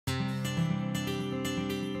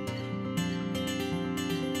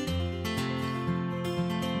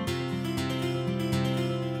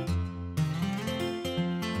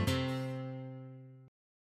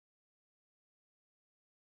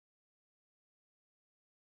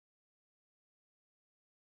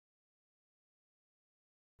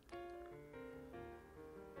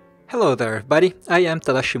Hello there everybody, I am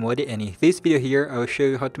Tadashi Mori, and in this video here I will show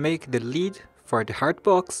you how to make the lid for the heart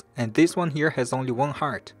box, and this one here has only one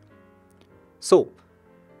heart. So,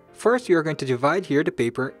 first you are going to divide here the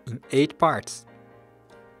paper in 8 parts.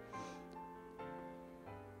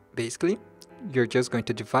 Basically, you're just going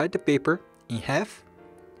to divide the paper in half,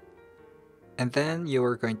 and then you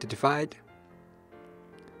are going to divide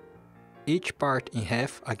each part in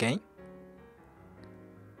half again.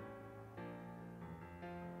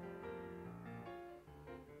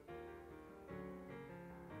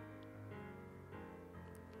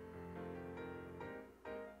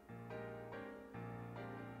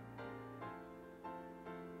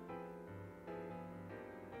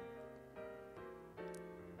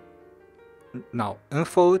 Now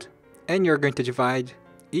unfold, and you're going to divide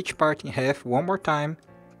each part in half one more time,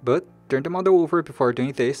 but turn the model over before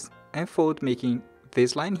doing this, and fold, making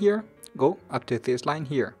this line here go up to this line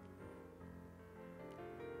here.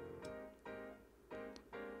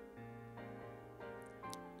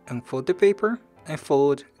 Unfold the paper and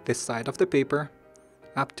fold the side of the paper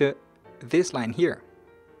up to this line here.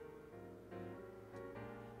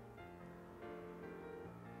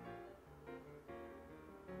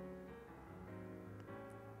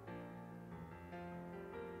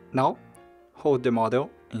 Now, hold the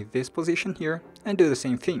model in this position here and do the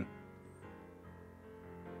same thing.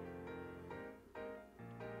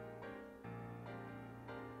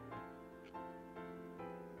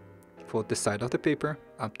 Fold the side of the paper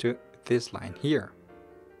up to this line here.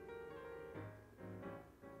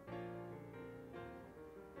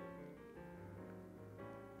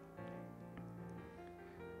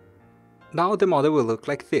 Now the model will look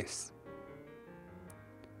like this.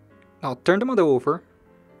 Now turn the model over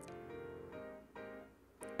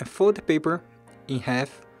and fold the paper in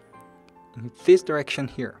half in this direction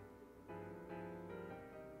here.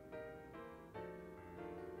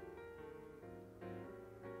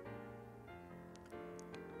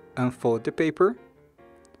 Unfold the paper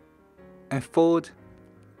and fold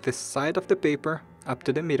the side of the paper up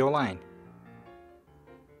to the middle line.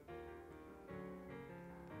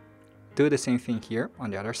 Do the same thing here on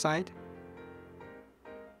the other side.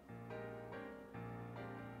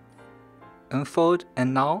 Unfold,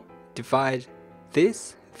 and now divide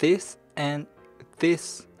this, and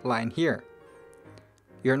this line here.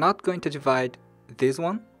 You're not going to divide this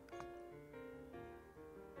one.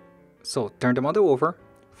 So turn the model over,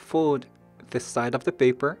 fold the side of the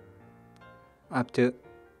paper up to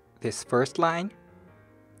this first line,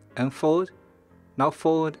 unfold, now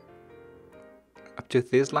fold up to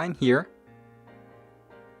this line here,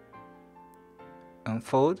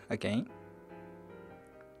 unfold again.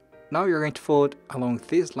 Now you're going to fold along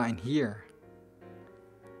this line here,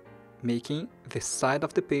 making the side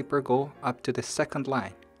of the paper go up to the second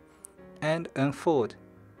line, and unfold.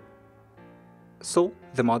 So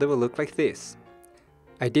the model will look like this.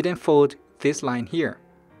 I didn't fold this line here.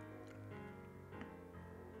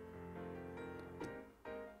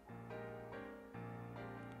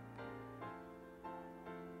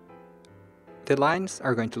 The lines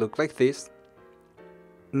are going to look like this.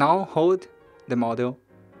 Now hold the model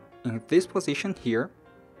in this position here.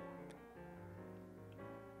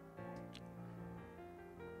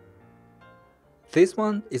 This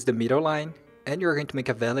one is the middle line, and you're going to make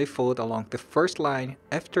a valley fold along the first line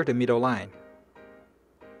after the middle line,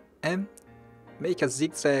 and make a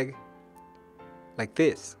zigzag like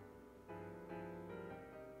this,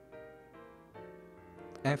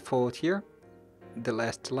 and fold here the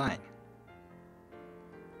last line.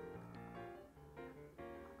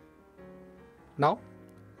 Now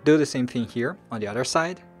do the same thing here on the other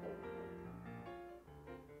side.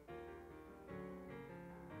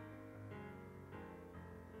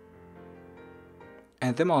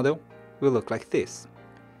 And the model will look like this.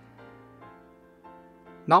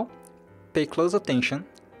 Now, pay close attention.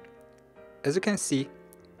 As you can see,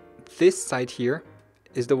 this side here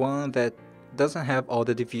is the one that doesn't have all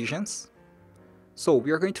the divisions. So we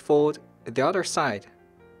are going to fold the other side.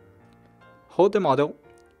 Hold the model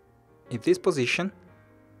in this position.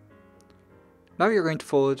 Now you're going to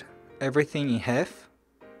fold everything in half.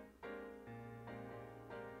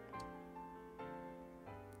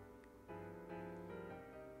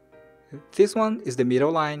 This one is the middle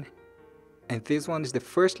line, and this one is the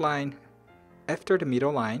first line after the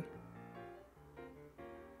middle line.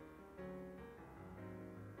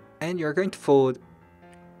 And you're going to fold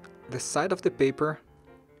the side of the paper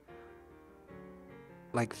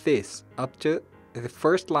like this up to the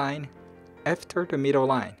first line after the middle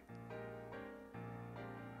line.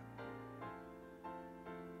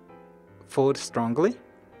 Fold strongly,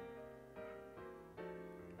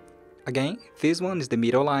 Again, this one is the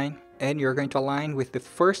middle line, and you're going to align with the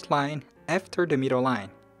first line after the middle line.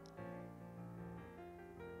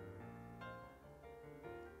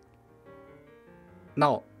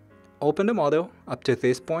 Now, open the model up to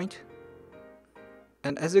this point,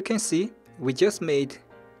 and as you can see, we just made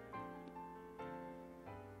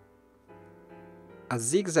a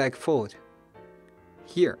zigzag fold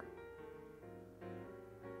here.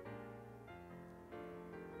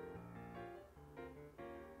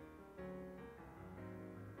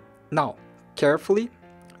 Now, carefully,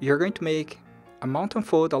 you're going to make a mountain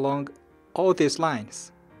fold along all these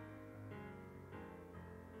lines.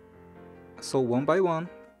 So one by one,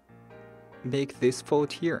 make this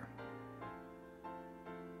fold here.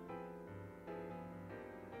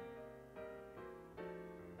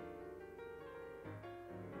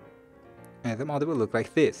 And the model will look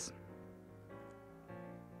like this.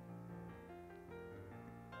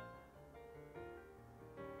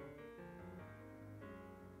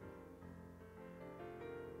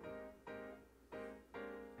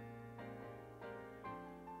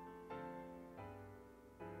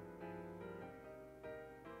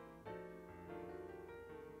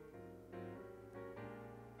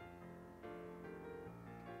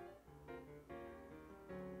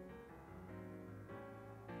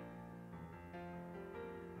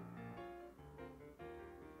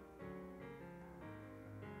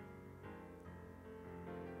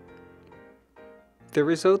 The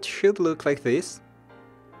result should look like this.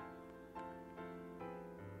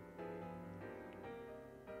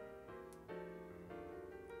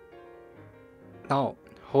 Now,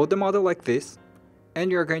 hold the model like this, and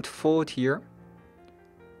you're going to fold here,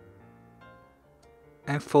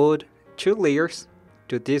 and fold 2 layers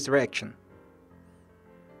to this direction.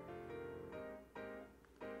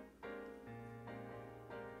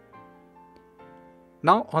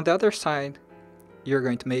 Now, on the other side, you're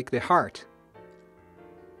going to make the heart.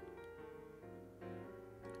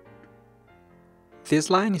 This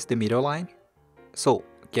line is the middle line, so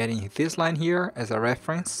getting this line here as a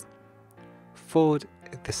reference, fold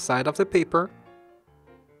the side of the paper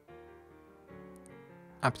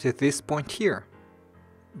up to this point here,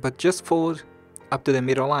 but just fold up to the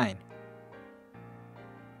middle line.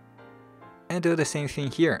 And do the same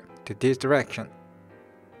thing here, to this direction.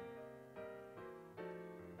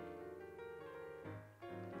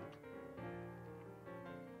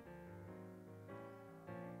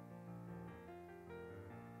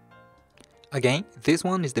 Again, this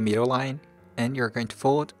one is the middle line, and you're going to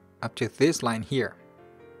fold up to this line here.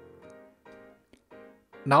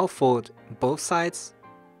 Now fold both sides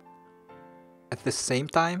at the same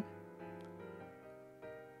time.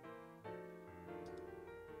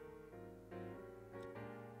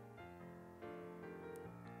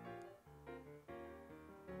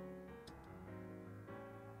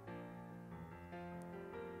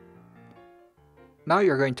 Now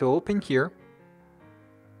you're going to open here.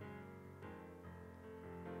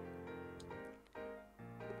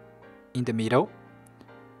 In the middle,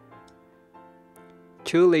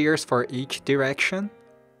 2 layers for each direction,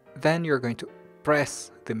 then you're going to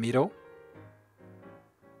press the middle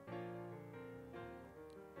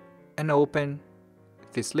and open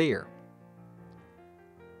this layer.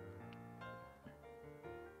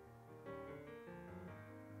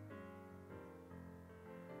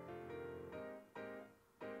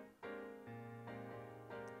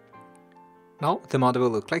 Now the model will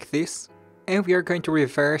look like this, and we are going to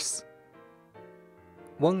reverse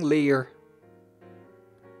 1 layer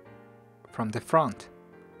from the front.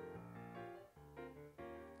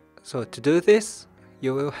 So to do this,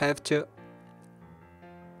 you will have to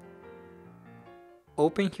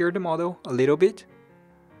open here the model a little bit,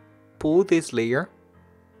 pull this layer,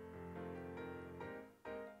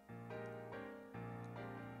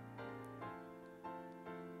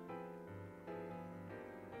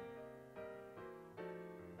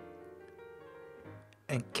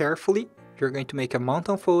 and carefully you're going to make a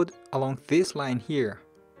mountain fold along this line here.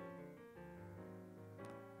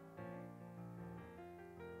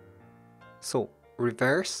 So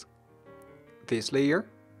reverse this layer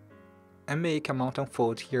and make a mountain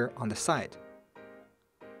fold here on the side.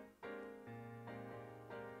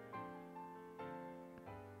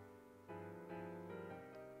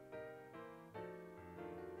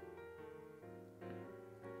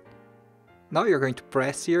 Now you're going to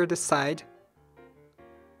press here the side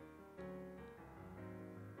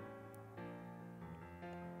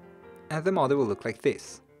and the model will look like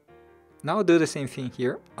this. Now do the same thing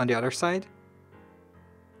here on the other side.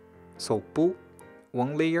 So pull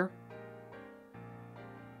 1 layer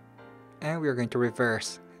and we are going to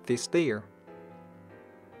reverse this layer.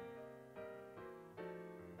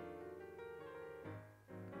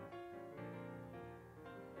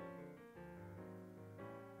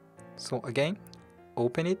 So again,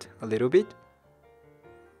 open it a little bit,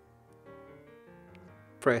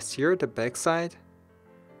 press here the back side,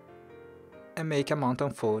 and make a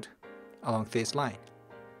mountain fold along this line.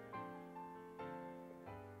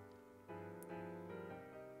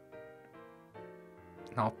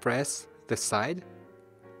 Now press the side,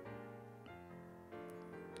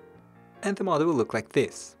 and the model will look like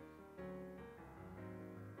this.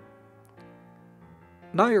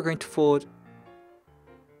 Now you're going to fold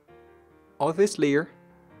all this layer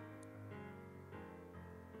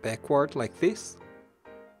backward like this.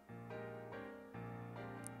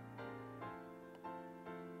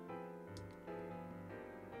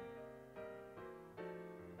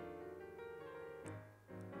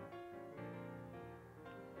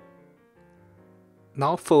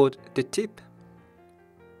 Now fold the tip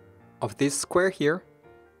of this square here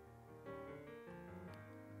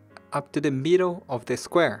up to the middle of the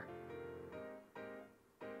square.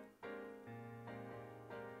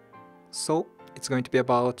 So it's going to be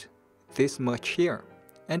about this much here,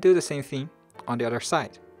 and do the same thing on the other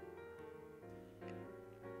side.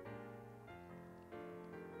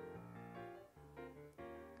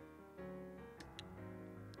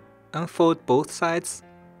 Unfold both sides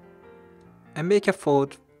and make a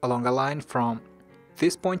fold along a line from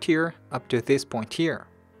this point here up to this point here.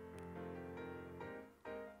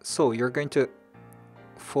 So you're going to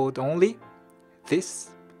fold only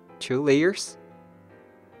these two layers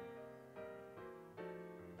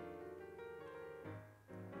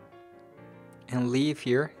and leave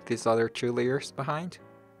here these other two layers behind.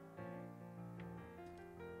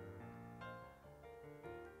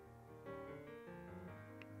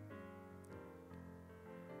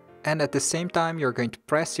 And at the same time, you're going to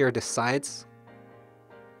press here the sides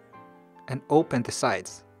and open the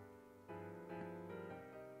sides.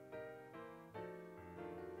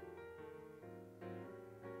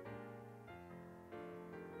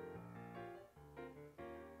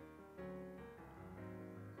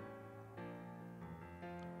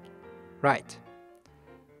 Right.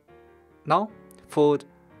 Now fold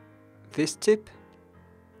this tip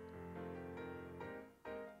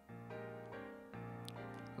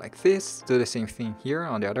like this. Do the same thing here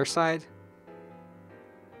on the other side.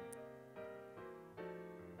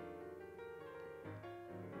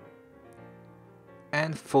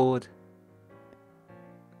 And fold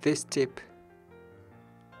this tip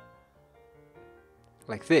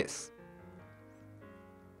like this.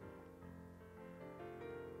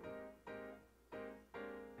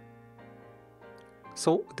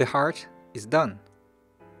 So the heart is done.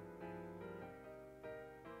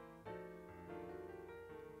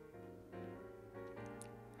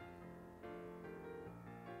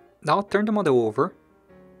 Now turn the model over,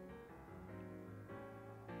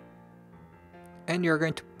 and you're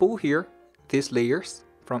going to pull here these layers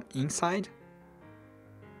from inside.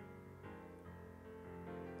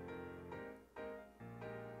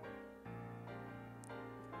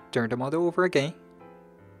 Turn the model over again,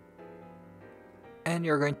 and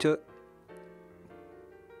you're going to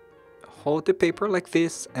hold the paper like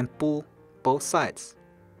this and pull both sides.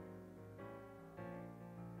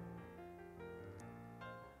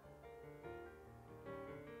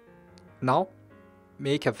 Now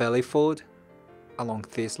make a valley fold along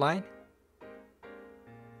this line.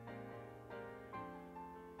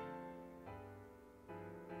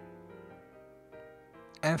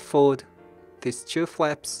 And fold these two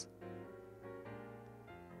flaps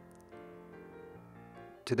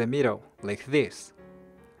to the middle like this.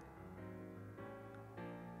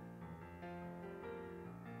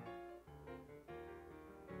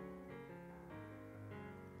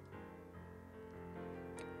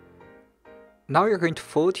 Now you're going to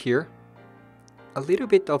fold here a little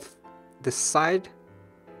bit of the side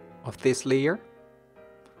of this layer,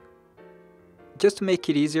 just to make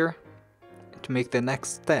it easier to make the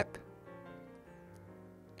next step.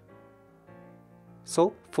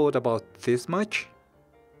 So fold about this much,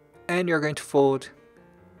 and you're going to fold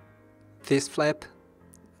this flap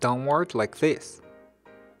downward like this.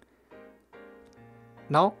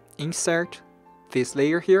 Now insert this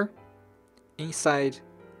layer here inside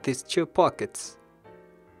these two pockets,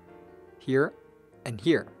 here and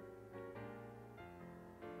here.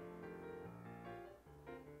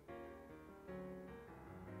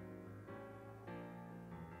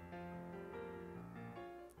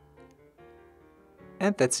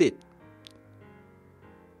 And that's it.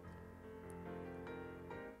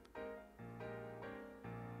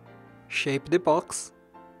 Shape the box.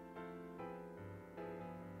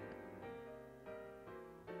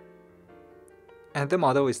 And the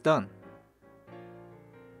model is done.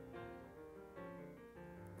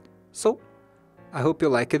 So, I hope you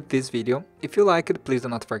liked this video. If you liked it, please do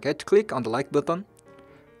not forget to click on the like button.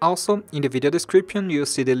 Also, in the video description you'll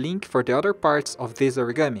see the link for the other parts of this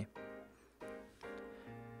origami.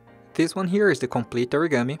 This one here is the complete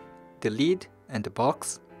origami, the lid and the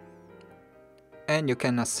box, and you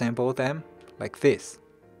can assemble them like this.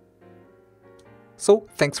 So,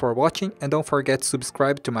 thanks for watching and don't forget to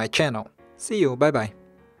subscribe to my channel. See you, bye bye.